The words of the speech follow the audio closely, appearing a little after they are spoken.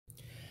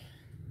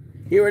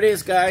Here it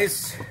is,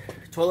 guys.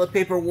 Toilet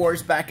paper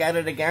wars back at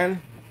it again.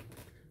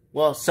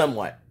 Well,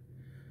 somewhat.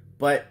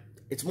 But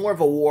it's more of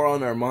a war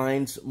on our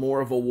minds,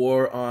 more of a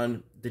war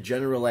on the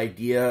general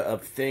idea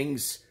of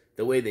things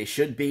the way they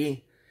should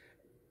be.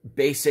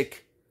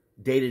 Basic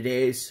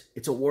day-to-days.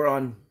 It's a war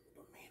on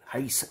how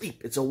you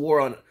sleep. It's a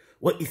war on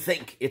what you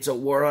think. It's a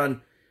war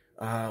on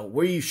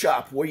where you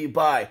shop, where you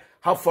buy,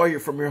 how far you're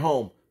from your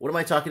home. What am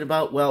I talking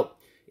about? Well,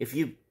 if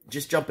you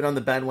just jumping on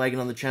the bandwagon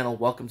on the channel,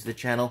 welcome to the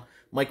channel.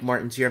 Mike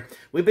Martin's here.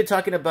 We've been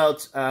talking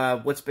about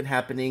what's been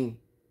happening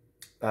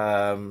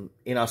in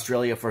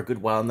Australia for a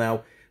good while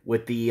now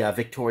with the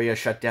Victoria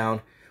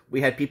shutdown. We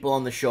had people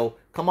on the show.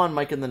 Come on,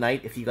 Mike in the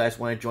Night, if you guys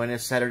want to join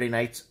us. Saturday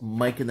nights,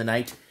 Mike in the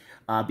Night.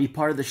 Be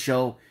part of the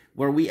show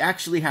where we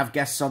actually have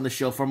guests on the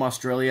show from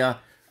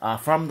Australia,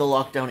 from the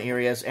lockdown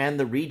areas and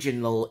the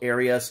regional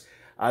areas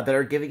that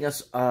are giving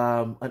us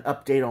an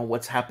update on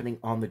what's happening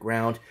on the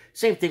ground.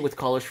 Same thing with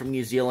callers from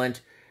New Zealand,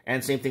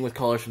 and same thing with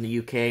callers from the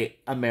UK,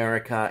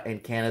 America,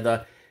 and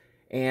Canada.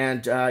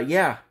 And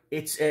yeah,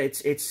 it's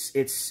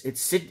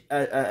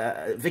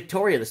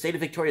Victoria. The state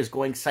of Victoria is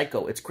going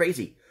psycho. It's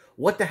crazy.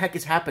 What the heck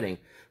is happening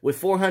with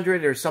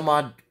 400 or some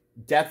odd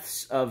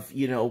deaths of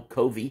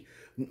COVEY?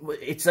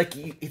 It's like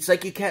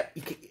you can't.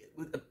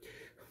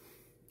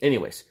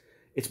 Anyways.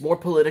 It's more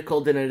political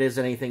than it is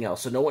anything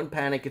else. So no one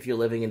panic if you're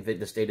living in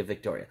the state of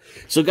Victoria.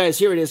 So guys,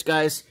 here it is,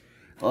 guys.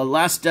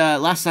 Last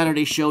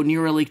Saturday's show,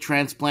 Neuralink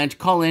transplant.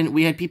 Call in.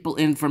 We had people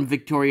in from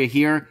Victoria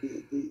here.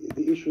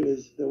 The issue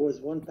is there was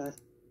one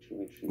passing.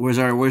 Where's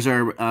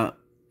our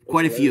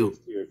quite a few.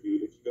 If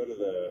you go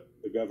to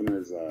the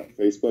governor's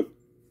Facebook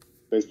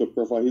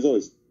profile, he's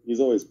always.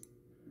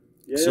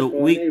 Yeah, so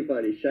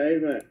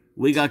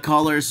we got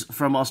callers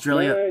from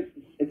Australia. No,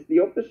 it's the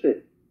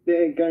opposite.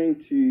 They're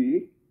going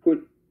to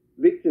put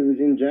victims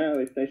in jail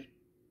if they...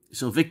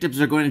 So victims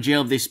are going to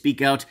jail if they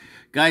speak out.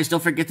 Guys,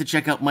 don't forget to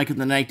check out Mike in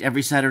the Night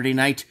every Saturday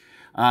night.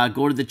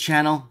 Go to the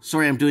channel.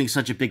 Sorry I'm doing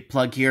such a big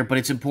plug here, but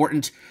it's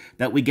important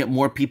that we get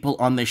more people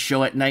on this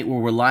show at night where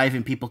we're live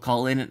and people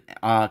call in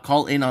on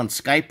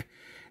Skype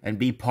and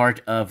be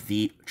part of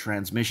the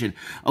transmission.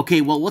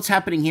 Okay, well, what's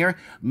happening here?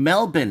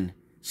 Melbourne,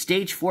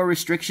 Stage 4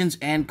 restrictions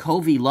and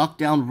COVEY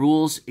lockdown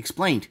rules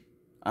explained.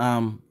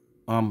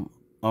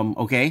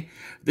 Okay.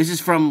 This is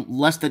from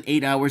less than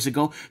 8 hours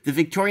ago. The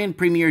Victorian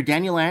Premier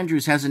Daniel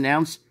Andrews has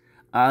announced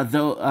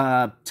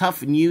the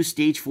tough new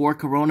Stage 4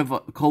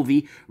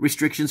 COVEY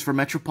restrictions for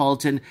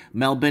metropolitan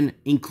Melbourne,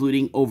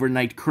 including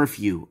overnight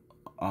curfew.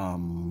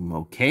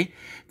 Okay.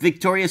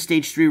 Victoria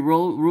Stage 3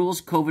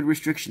 rules, COVID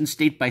restrictions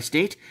state by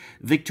state.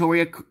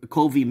 Victoria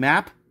COVEY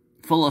map,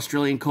 full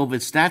Australian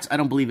COVID stats. I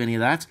don't believe any of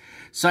that.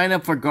 Sign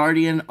up for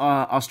Guardian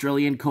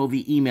Australian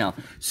COVEY email.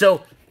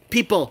 So,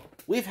 people...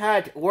 We've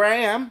had, where I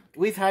am,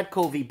 we've had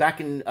COVEY back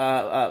in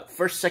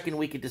first, second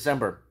week of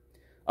December,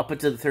 up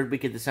until the third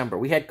week of December.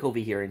 We had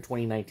COVEY here in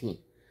 2019.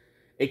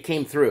 It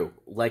came through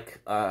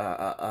like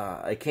a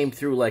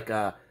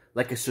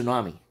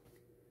tsunami.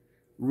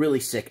 Really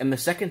sick. And the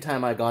second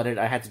time I got it,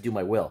 I had to do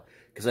my will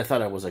because I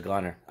thought I was a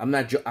goner. I'm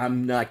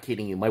not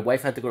kidding you. My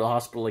wife had to go to the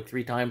hospital like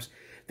 3 times.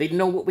 They didn't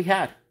know what we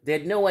had. They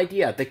had no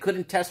idea. They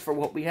couldn't test for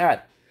what we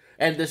had.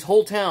 And this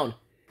whole town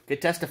could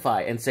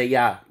testify and say,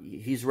 yeah,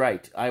 he's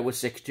right. I was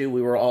sick too.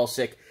 We were all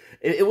sick.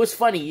 It was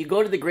funny. You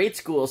go to the grade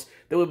schools,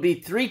 there would be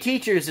 3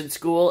 teachers in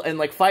school and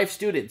like 5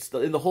 students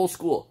in the whole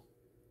school.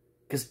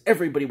 Because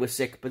everybody was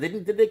sick. But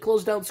did they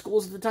close down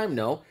schools at the time?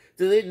 No.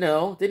 Did they?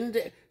 No. Didn't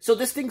they? So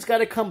this thing's got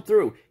to come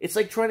through. It's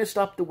like trying to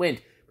stop the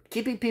wind.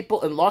 Keeping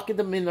people and locking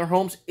them in their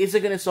homes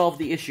isn't going to solve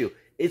the issue.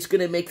 It's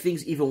going to make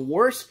things even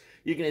worse.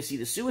 You're going to see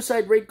the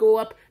suicide rate go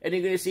up, and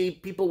you're going to see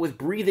people with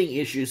breathing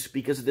issues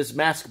because of this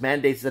mask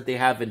mandates that they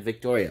have in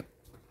Victoria.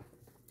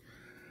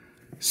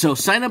 So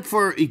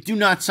do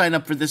not sign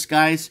up for this,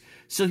 guys.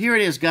 So here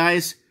it is,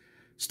 guys.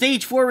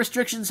 Stage 4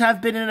 restrictions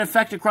have been in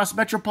effect across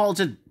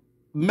metropolitan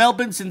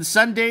Melbourne since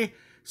Sunday,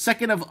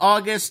 2nd of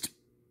August,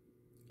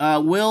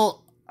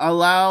 will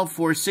allow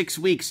for 6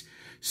 weeks.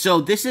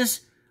 So this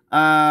is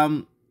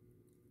from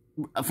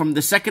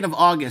the 2nd of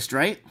August,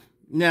 right?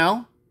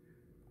 Now,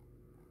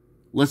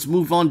 let's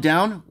move on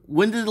down.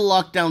 When did the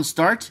lockdown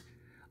start?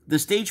 The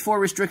Stage 4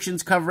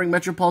 restrictions covering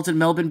metropolitan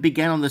Melbourne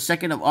began on the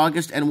 2nd of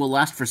August and will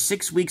last for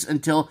 6 weeks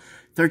until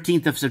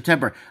 13th of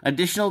September.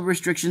 Additional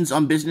restrictions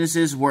on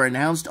businesses were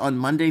announced on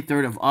Monday,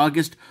 3rd of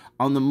August,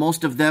 on the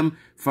most of them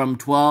from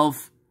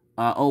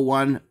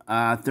 12:01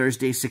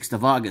 Thursday, 6th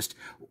of August.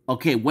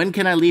 Okay, when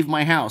can I leave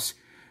my house?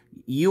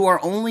 You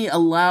are only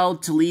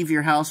allowed to leave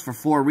your house for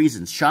 4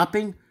 reasons: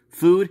 shopping,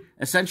 food,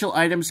 essential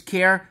items,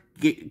 care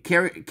and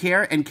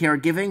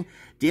caregiving,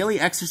 daily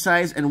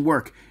exercise, and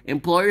work.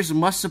 Employers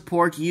must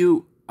support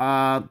you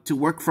to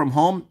work from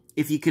home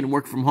if you can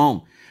work from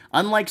home.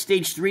 Unlike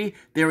Stage 3,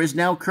 there is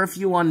now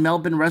curfew on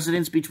Melbourne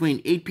residents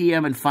between 8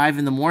 p.m. and 5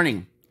 in the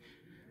morning.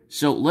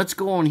 So let's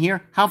go on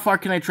here. How far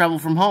can I travel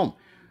from home?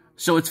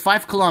 So it's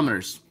 5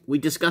 kilometers. We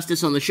discussed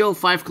this on the show,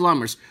 5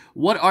 kilometers.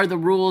 What are the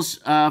rules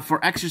for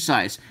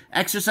exercise?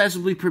 Exercise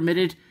will be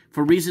permitted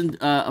for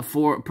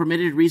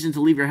permitted reason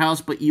to leave your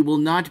house, but you will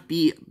not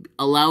be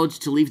allowed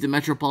to leave the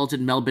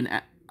metropolitan Melbourne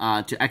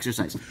to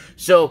exercise.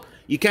 So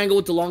you can't go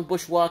into long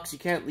bush walks. You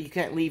can't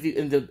leave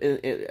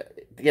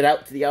get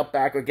out to the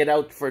outback or get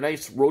out for a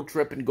nice road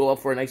trip and go out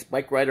for a nice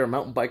bike ride or a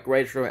mountain bike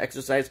ride for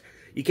exercise.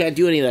 You can't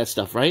do any of that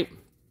stuff, right?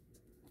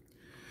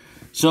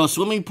 So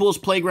swimming pools,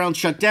 playgrounds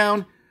shut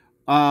down.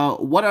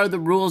 What are the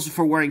rules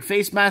for wearing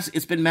face masks?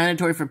 It's been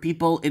mandatory for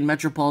people in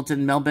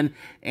metropolitan Melbourne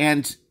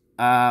and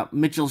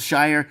Mitchell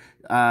Shire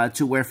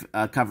to wear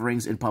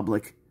coverings in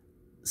public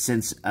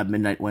since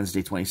midnight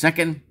Wednesday,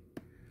 22nd.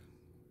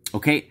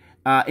 Okay.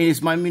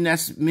 Is my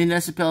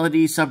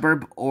municipality,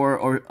 suburb,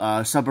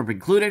 or suburb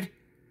included?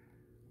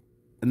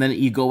 And then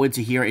you go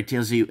into here. It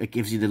tells you, it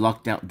gives you the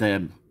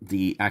lockdown,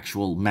 the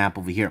actual map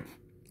over here.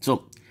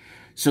 So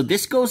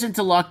this goes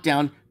into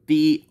lockdown.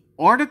 The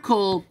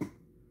article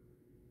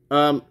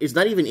is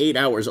not even 8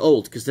 hours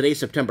old because today's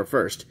September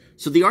 1st.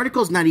 So the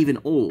article is not even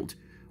old.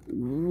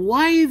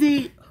 Why are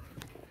they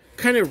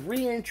kind of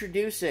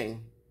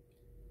reintroducing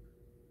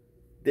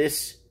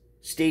this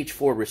stage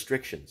 4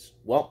 restrictions?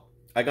 Well,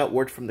 I got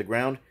word from the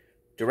ground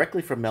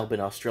directly from Melbourne,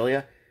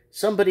 Australia.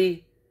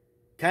 Somebody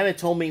kind of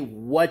told me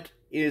what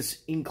is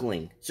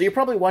inkling. So you're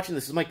probably watching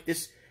this. I'm like,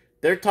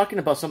 they're talking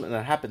about something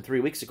that happened 3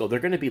 weeks ago. They're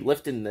going to be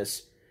lifting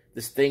this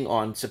thing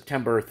on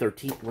September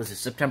 13th. Was it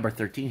September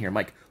 13th here? I'm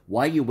like,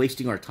 why are you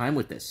wasting our time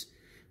with this?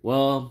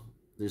 Well,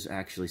 there's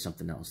actually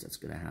something else that's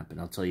going to happen.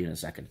 I'll tell you in a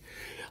second.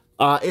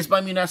 Is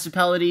my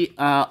municipality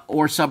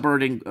or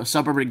suburb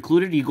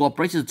included? You go up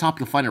right to the top.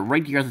 You'll find it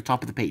right here at the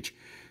top of the page.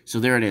 So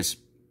there it is.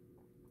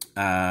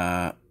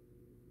 A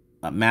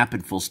map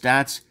and full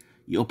stats.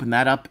 You open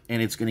that up,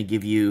 and it's going to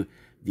give you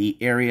the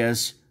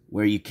areas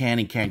where you can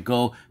and can't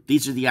go.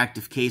 These are the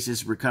active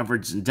cases,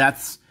 recoveries, and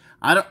deaths.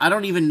 I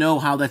don't even know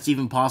how that's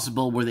even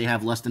possible where they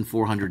have less than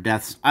 400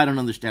 deaths. I don't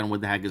understand what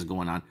the heck is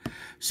going on.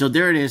 So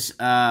there it is.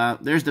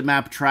 There's the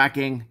map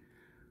tracking.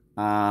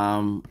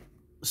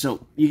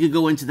 So you could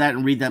go into that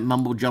and read that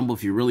mumbo jumbo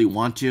if you really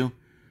want to.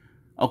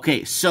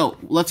 Okay, so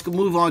let's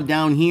move on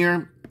down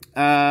here.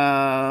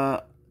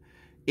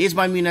 Is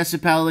my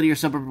municipality or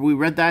suburb? We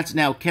read that.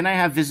 Now, can I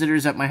have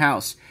visitors at my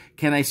house?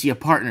 Can I see a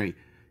partner?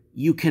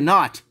 You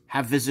cannot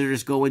have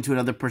visitors go into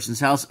another person's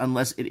house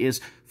unless it is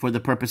for the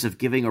purpose of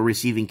giving or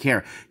receiving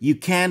care. You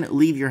can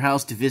leave your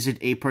house to visit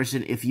a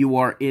person if you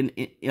are in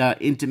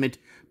intimate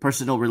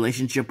personal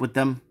relationship with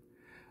them.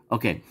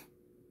 Okay,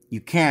 you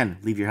can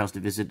leave your house to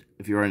visit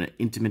if you're in an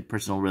intimate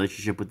personal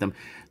relationship with them.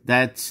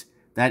 There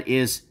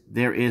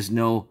is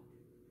no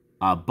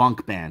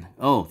bunk ban.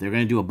 Oh, they're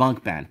going to do a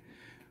bunk ban.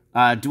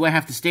 Do I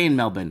have to stay in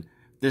Melbourne?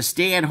 The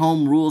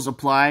stay-at-home rules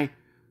apply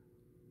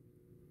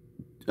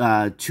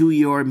to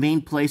your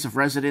main place of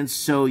residence,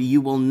 so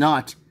you will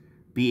not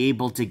be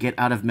able to get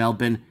out of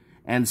Melbourne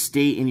and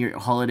stay in your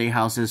holiday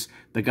houses.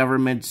 The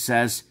government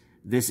says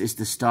this is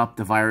to stop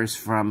the virus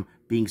from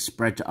being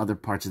spread to other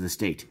parts of the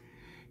state.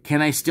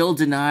 Can I still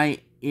dine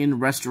in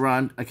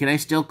restaurant? Can I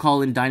still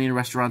call in dine-in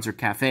restaurants or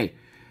cafe?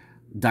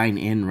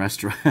 Dine-in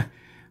restaurant.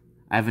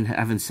 I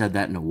haven't said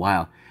that in a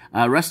while.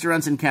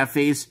 Restaurants and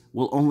cafes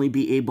will only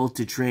be able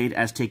to trade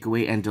as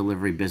takeaway and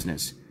delivery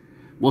business.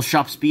 Will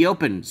shops be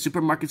open?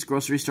 Supermarkets,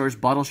 grocery stores,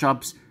 bottle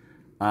shops,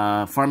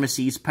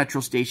 pharmacies,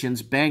 petrol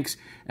stations, banks,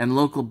 and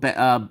local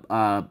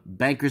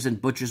bankers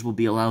and butchers will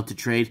be allowed to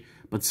trade,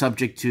 but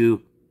subject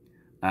to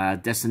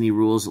destiny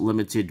rules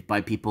limited by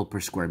people per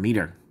square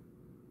meter.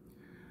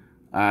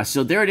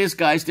 So there it is,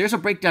 guys. There's a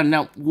breakdown.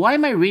 Now, why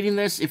am I reading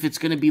this if it's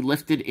going to be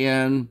lifted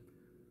in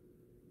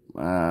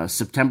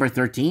September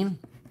 13?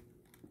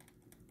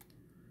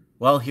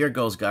 Well, here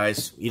goes,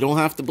 guys. You don't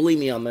have to believe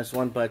me on this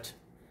one, but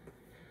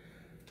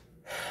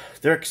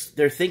they're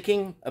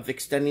thinking of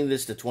extending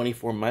this to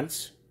 24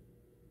 months.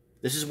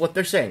 This is what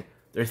they're saying.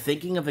 They're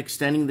thinking of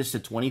extending this to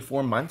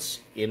 24 months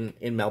in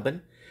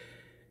Melbourne.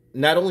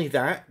 Not only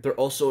that, they're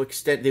also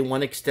they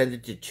want to extend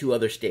it to 2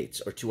 other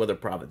states or 2 other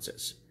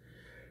provinces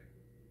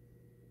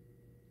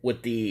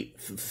with the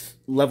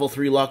level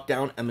 3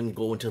 lockdown and then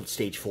go into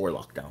stage 4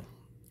 lockdown.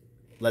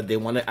 They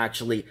want to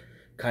actually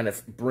kind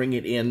of bring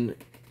it in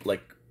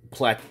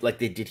like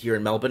they did here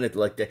in Melbourne.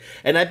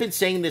 And I've been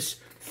saying this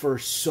for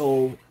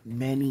so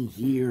many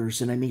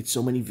years, and I made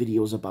so many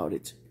videos about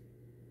it.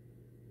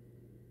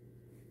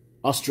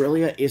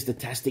 Australia is the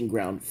testing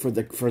ground for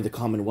the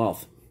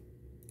Commonwealth.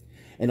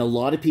 And a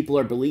lot of people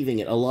are believing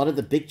it. A lot of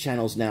the big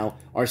channels now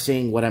are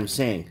saying what I'm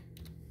saying.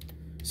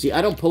 See,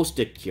 I don't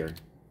post-dick here.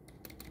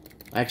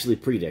 I actually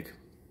pre-dick.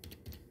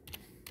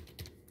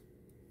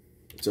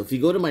 So if you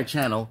go to my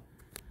channel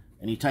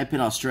and you type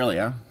in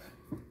Australia,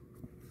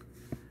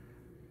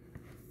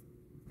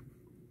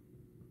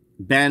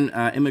 ban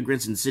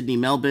immigrants in Sydney,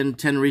 Melbourne,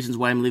 10 reasons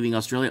why I'm leaving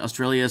Australia.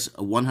 Australia's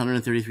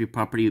 133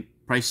 property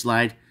price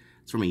slide.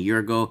 It's from a year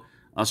ago.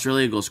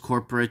 Australia goes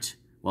corporate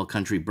while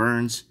country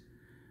burns.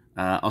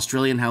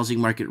 Australian housing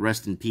market,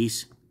 rest in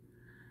peace.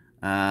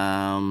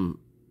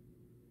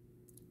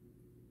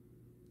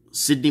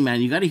 Sydney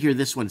man, you got to hear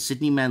this one.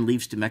 Sydney man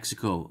leaves to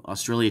Mexico.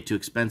 Australia too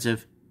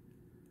expensive.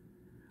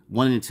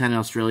 1 in 10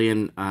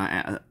 Australian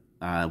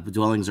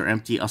dwellings are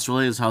empty.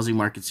 Australia's housing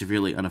market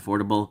severely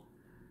unaffordable.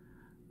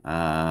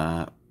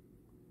 So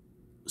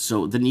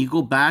then you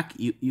go back,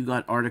 you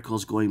got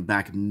articles going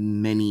back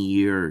many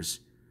years.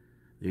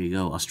 There you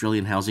go.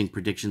 Australian housing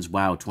predictions.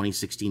 Wow,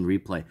 2016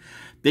 replay.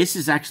 This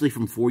is actually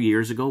from 4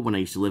 years ago when I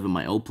used to live in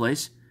my old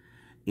place.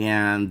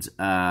 And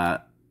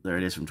there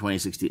it is from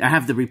 2016. I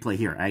have the replay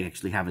here. I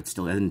actually have it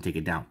still. I didn't take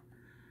it down.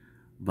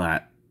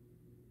 But,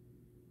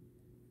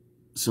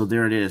 so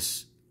there it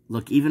is.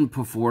 Look, even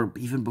before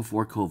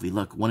COVID,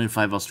 look, 1 in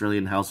 5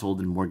 Australian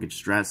household in mortgage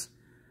stress.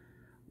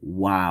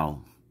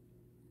 Wow.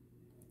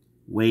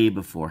 Way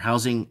before.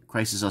 Housing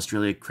crisis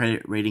Australia,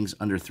 credit ratings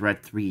under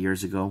threat 3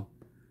 years ago.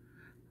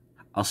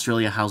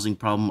 Australia housing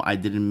problem, I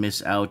didn't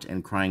miss out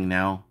and crying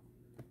now.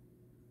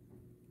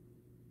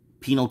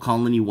 Penal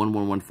colony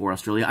 1114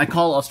 Australia. I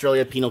call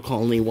Australia penal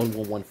colony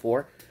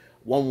 1114.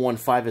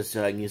 115 is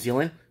New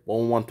Zealand.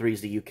 1113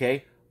 is the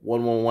UK.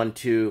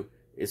 1112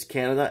 is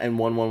Canada. And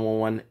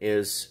 1111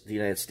 is the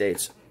United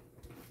States.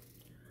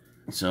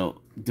 So,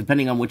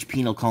 depending on which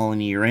penal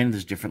colony you're in,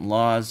 there's different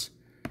laws.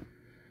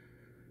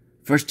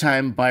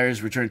 First-time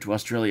buyers return to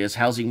Australia's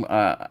housing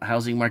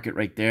market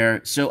right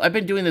there. So I've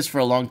been doing this for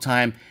a long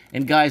time.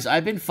 And guys,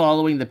 I've been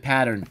following the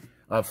pattern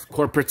of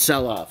corporate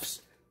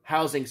sell-offs,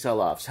 housing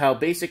sell-offs. How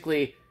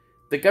basically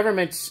the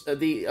government's,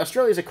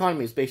 Australia's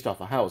economy is based off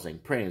of housing.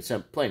 Plain and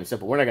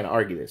simple. We're not going to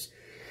argue this.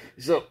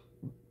 So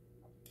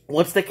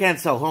once they can't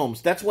sell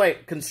homes, that's why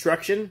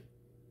construction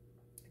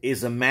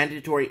is a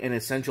mandatory and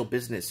essential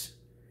business.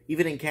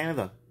 Even in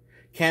Canada.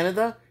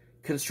 Canada,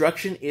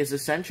 construction is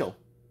essential.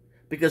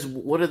 Because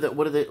what are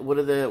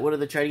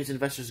the Chinese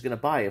investors going to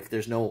buy if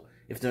there's no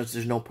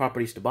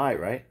properties to buy,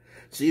 right?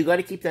 So you got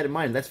to keep that in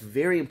mind. That's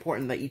very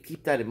important that you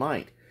keep that in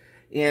mind.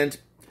 And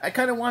I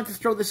kind of wanted to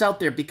throw this out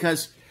there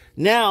because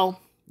now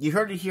you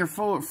heard it here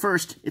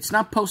first. It's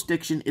not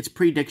post-diction, it's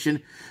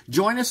prediction.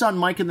 Join us on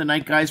Mike in the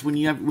Night, guys, when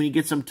you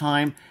get some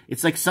time.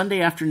 It's like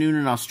Sunday afternoon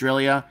in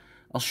Australia.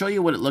 I'll show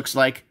you what it looks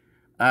like.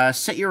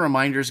 Set your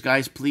reminders,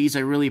 guys, please.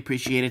 I really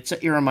appreciate it.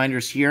 Set your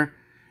reminders here.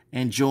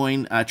 And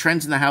join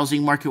Trends in the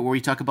Housing Market, where we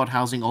talk about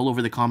housing all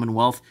over the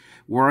Commonwealth.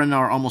 We're in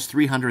our almost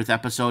 300th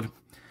episode.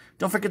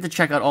 Don't forget to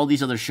check out all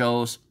these other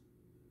shows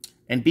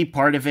and be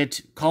part of it.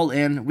 Call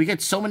in. We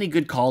get so many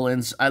good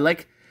call-ins. I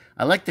like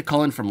the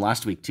call-in from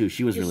last week, too.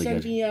 She was really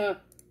good. Send me a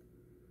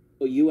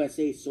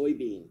USA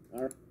soybean.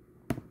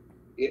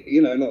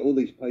 You know, like all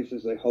these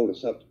places, they hold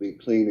us up to be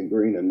clean and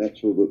green and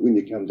natural, but when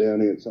you come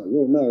down here, it's like,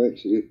 well, no,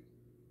 actually,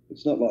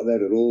 it's not like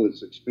that at all.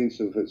 It's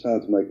expensive. It's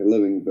hard to make a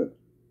living, but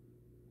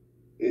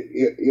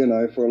you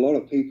know, for a lot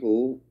of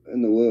people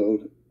in the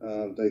world,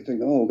 they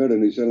think, oh, I'll go to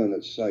New Zealand,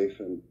 it's safe.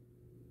 And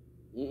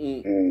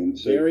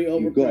so very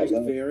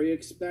overpriced, very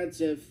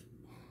expensive.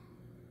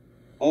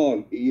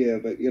 Oh, yeah,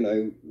 but, you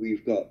know,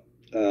 we've got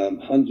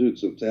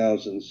hundreds of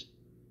thousands,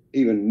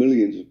 even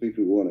millions of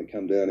people who want to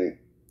come down here.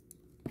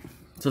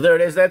 So there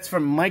it is. That's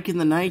from Mike in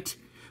the Night,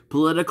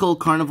 Political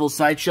Carnival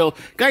Sideshow.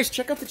 Guys,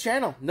 check out the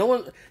channel. No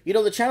one, you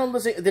know, the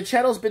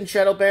channel's been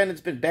shadow banned.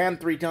 It's been banned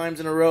 3 times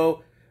in a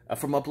row.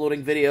 From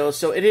uploading videos.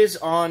 So it is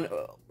on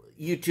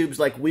YouTube's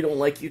like We Don't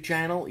Like You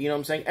channel. You know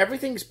what I'm saying?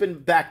 Everything's been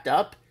backed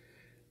up.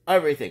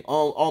 Everything.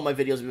 All my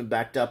videos have been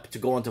backed up to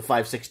go onto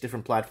 5-6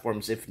 different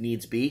platforms if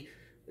needs be.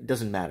 It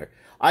doesn't matter.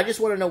 I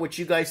just want to know what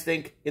you guys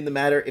think in the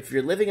matter. If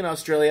you're living in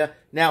Australia.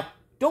 Now,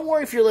 don't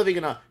worry if you're living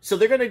in so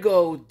they're going to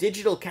go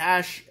digital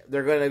cash.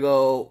 They're going to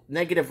go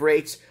negative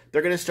rates.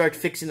 They're going to start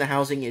fixing the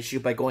housing issue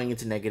by going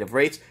into negative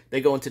rates.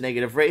 They go into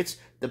negative rates.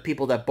 The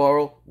people that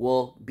borrow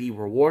will be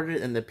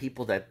rewarded, and the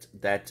people that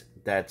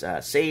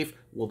save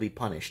will be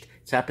punished.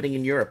 It's happening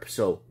in Europe,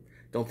 so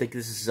don't think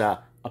this is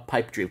a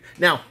pipe dream.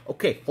 Now,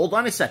 okay, hold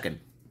on a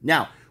second.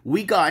 Now,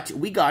 we got,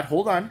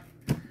 hold on.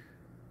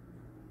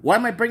 Why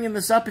am I bringing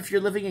this up if you're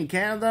living in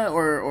Canada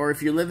or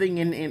if you're living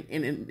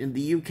in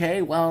the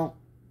UK? Well,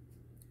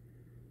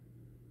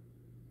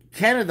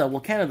 Canada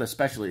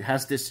especially,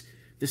 has this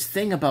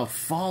thing about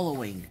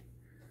following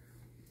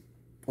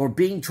or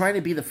trying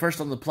to be the first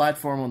on the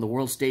platform on the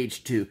world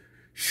stage to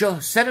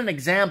set an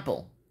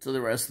example to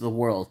the rest of the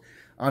world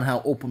on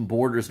how open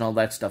borders and all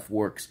that stuff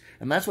works.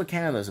 And that's what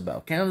Canada's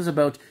about. Canada's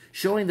about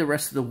showing the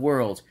rest of the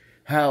world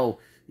how,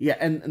 yeah,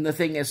 and the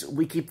thing is,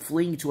 we keep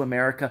fleeing to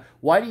America.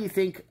 Why do you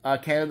think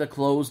Canada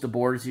closed the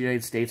borders to the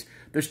United States?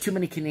 There's too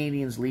many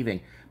Canadians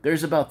leaving.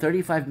 There's about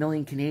 35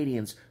 million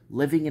Canadians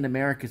living in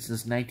America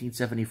since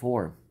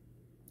 1974.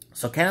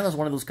 So Canada's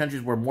one of those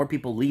countries where more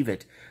people leave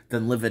it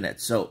than live in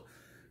it. So,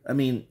 I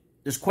mean,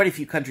 there's quite a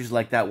few countries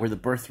like that where the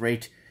birth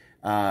rate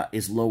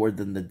is lower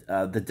than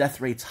the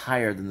death rate's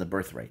higher than the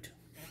birth rate.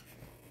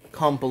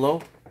 Comment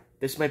below.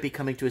 This might be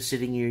coming to a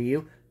city near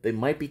you. They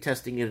might be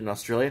testing it in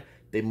Australia.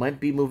 They might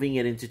be moving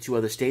it into 2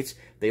 other states.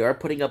 They are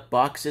putting up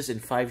boxes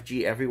and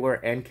 5G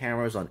everywhere and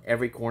cameras on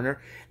every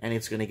corner, and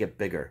it's going to get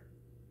bigger.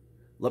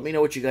 Let me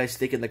know what you guys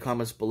think in the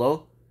comments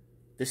below.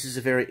 This is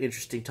a very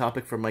interesting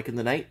topic for Mike in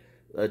the Night.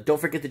 Don't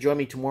forget to join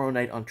me tomorrow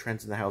night on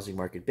Trends in the Housing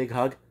Market. Big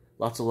hug.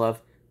 Lots of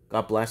love.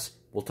 God bless.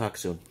 We'll talk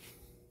soon.